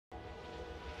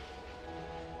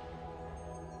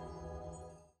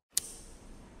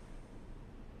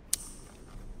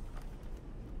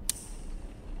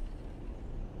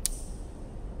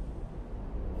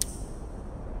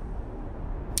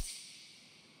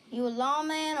You a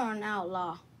lawman or an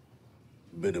outlaw?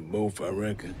 Bit of both, I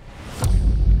reckon.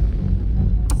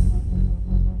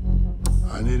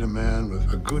 I need a man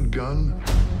with a good gun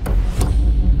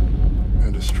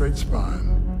and a straight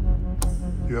spine.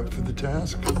 You up for the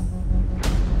task?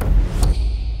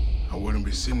 I wouldn't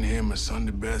be sitting here in my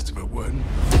Sunday best if it wasn't.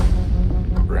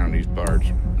 Around these parts,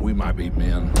 we might be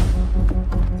men.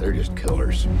 They're just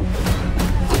killers.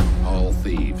 All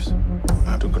thieves.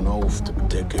 I took an oath to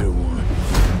protect everyone.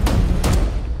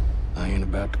 I ain't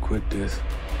about to quit this.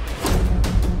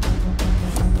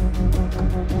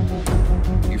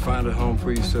 You find a home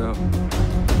for yourself,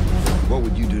 what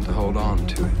would you do to hold on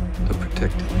to it, to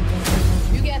protect it?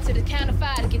 You got to the count of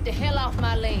 5 to get the hell off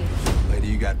my land. Lady,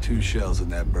 you got 2 shells in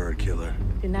that bird killer.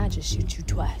 Then I just shoot you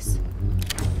twice,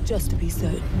 just to be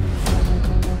certain.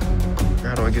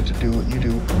 How do I get to do what you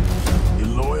do?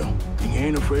 You're loyal, and you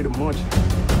ain't afraid of much.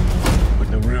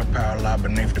 But the real power lies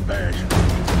beneath the badge.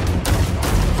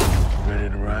 Ready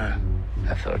to ride?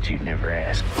 I thought you'd never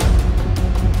ask.